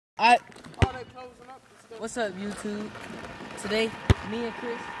What's up, YouTube? Today, me and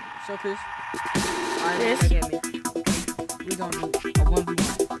Chris, show Chris. Chris. Look at me. We gonna do a 1v1.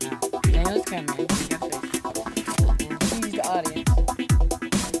 Now, Daniel's camera, you got face. And she's the audience.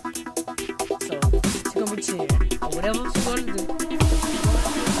 So, she's gonna be cheering. Or whatever she's gonna do.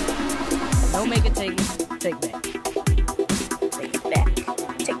 No make it, take it, take back. Take it back.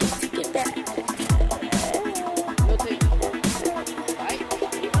 Take it back. No take it. Right?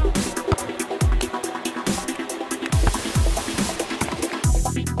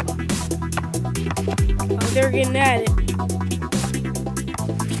 Oh, they're getting at it.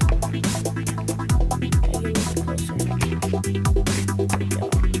 Okay, get a little closer.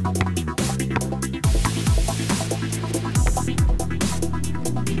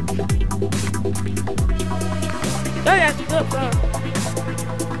 Oh, that's good fun.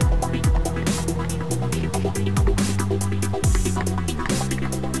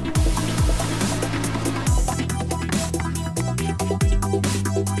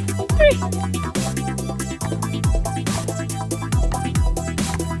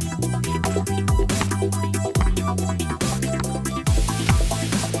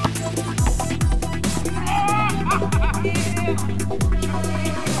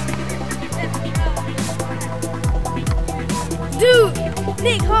 Dude,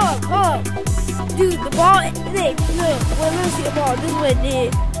 Nick, hold up. Dude, the ball, Nick, look, well, let me see the ball. This is what it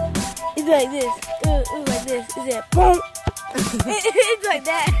did. It's like this. It was like this. It's like, boom. It's like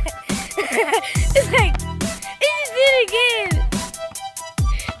that. It's like, it just did it again.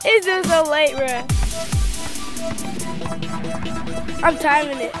 It's just so late, bruh. I'm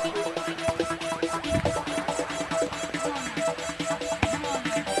timing it.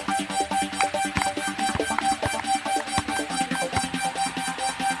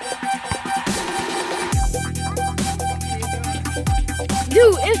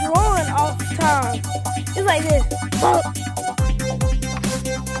 Dude, it's rolling all the time. It's like this.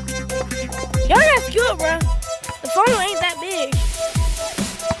 Y'all got skill, bro. The funnel ain't that big.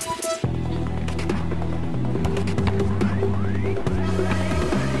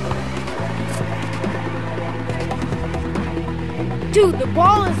 Dude, the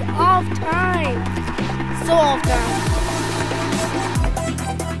ball is off time. So off time.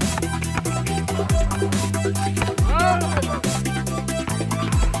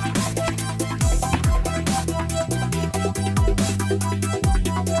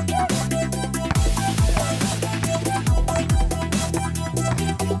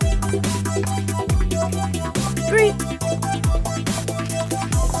 Three.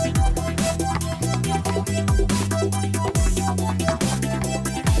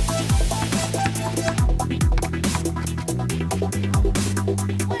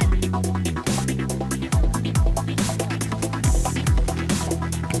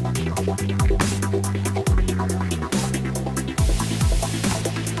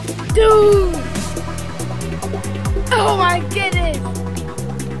 Dude! Oh my goodness!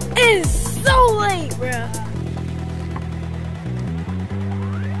 It is so late, bro.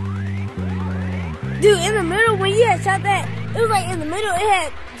 Dude, in the middle, when you had shot that, it was like in the middle, it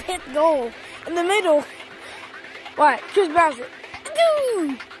had hit the goal. In the middle. What? Chris Bowser.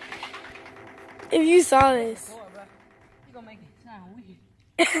 Dude! If you saw this. You gonna make it sound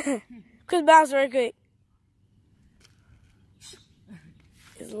weird. Chris Bowser right quick.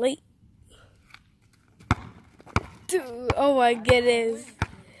 It's late. Dude, oh my goodness.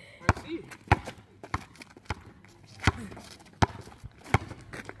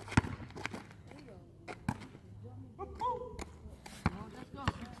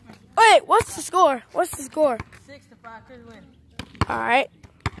 Wait, what's the score? What's the score? 6-5, Chris win. Alright.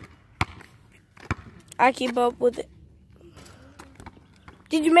 I keep up with it.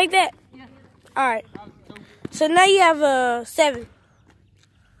 Did you make that? Yeah. Alright. So now you have a 7.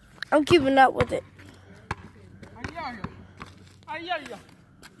 I'm keeping up with it.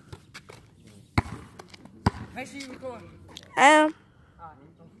 Make sure you record. I am.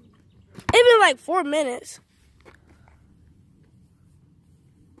 It's been like 4 minutes.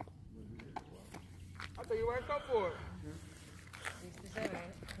 I thought you weren't up for it. 67,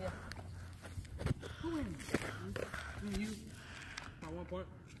 yeah. Who wins? You. By 1 point.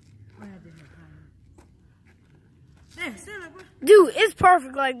 Damn, stand up, bro. Dude, it's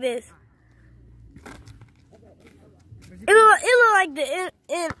perfect like this. It look like the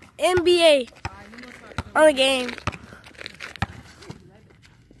NBA on the game.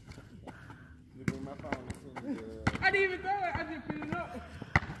 I didn't even know it. I just put it up.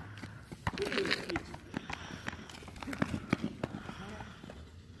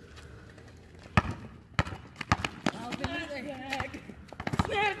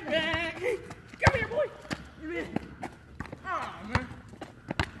 Ah, man.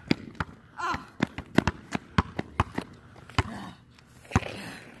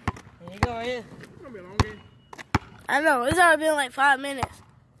 There you go, right here. It's gonna be a long game. I know, it's already been like 5 minutes.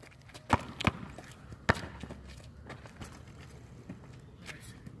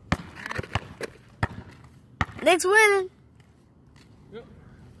 Nick's winning. Yep.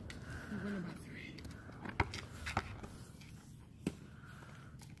 We're winning by 3.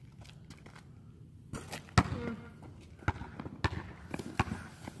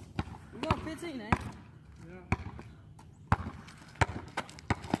 We got 15, eh? Yeah.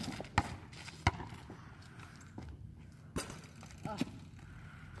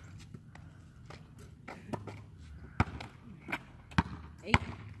 Eight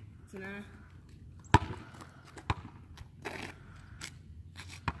to 9.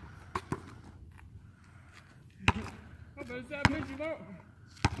 I better stop mixing you up.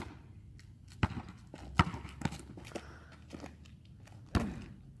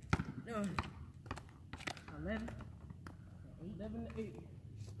 No. 11. 11 to 8.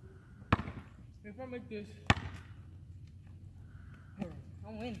 If I make this,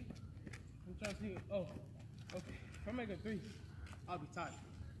 I'm winning. I'm trying to see. Oh, okay. If I make a 3, I'll be tired.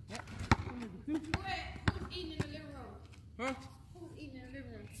 Yep. If I make a 2, Who's eating in the living room? huh? Who's eating in the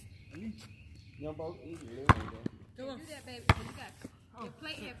living room? Y'all both eating living room. Come on. Do that, baby. You got your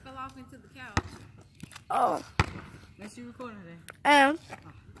plate had fell off into the couch. Oh, Let's see recording today.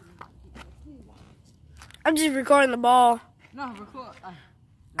 I'm just recording the ball. No, record.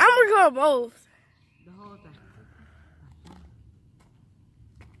 I'm recording both. The whole thing.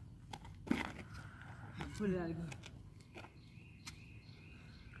 Put it out again.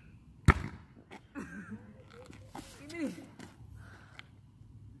 Give me this.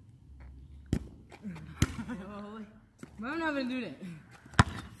 Oh, wait. But I'm not gonna do that.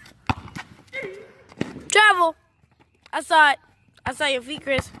 Travel. I saw it. I saw your feet,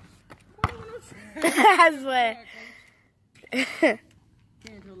 Chris. I swear. 10 to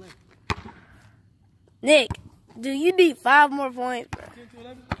 11. Nick, do you need 5 more points, bro? 10 to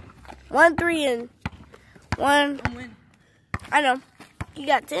 11. 1, 3, and 1. I'm winning. I know. You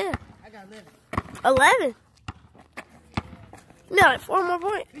got 10. I got 11. 11. You got like 4 more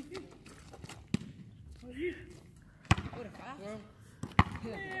points. What a 5?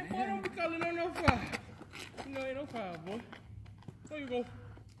 Man, boy, don't be calling no 5. You know, ain't no 5, boy. There you go.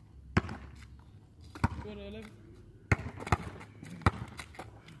 Go to 11.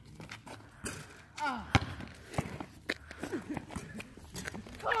 Ah.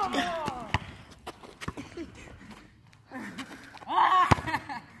 Come on!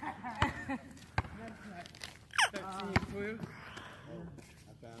 13, 12.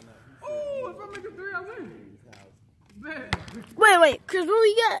 Oh, if I make a 3, I win. Bet. Wait. Chris, what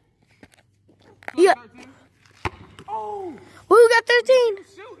we got? You got, 13. Oh, who got 13?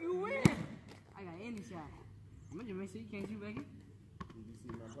 shoot, you win. I got any shot. I'm gonna just make sure you can't shoot back in.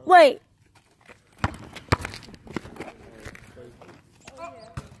 Wait.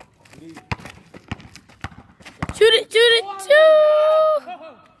 Shoot it.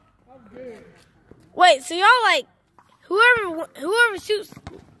 I'm good. Wait, so y'all like, whoever shoots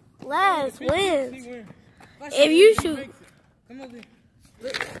last He wins. win. If you shoot, Come over here.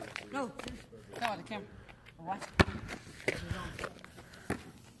 Look. No. Come on, the camera. Watch.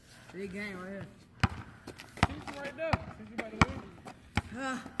 Big game right here. Shoot right there. Since you about to win.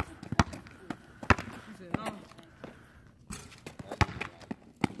 He said, no.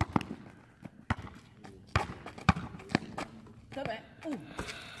 Come back. Ooh.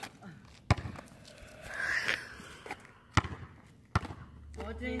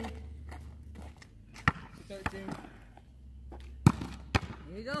 14. 13.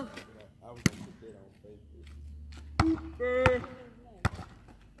 Here you go. I was gonna put that on Facebook.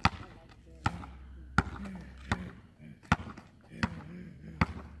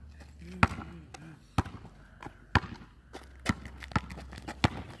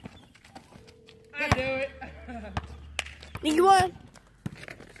 I do it. Nick won.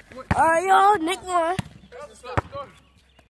 Alright, y'all, Nick won.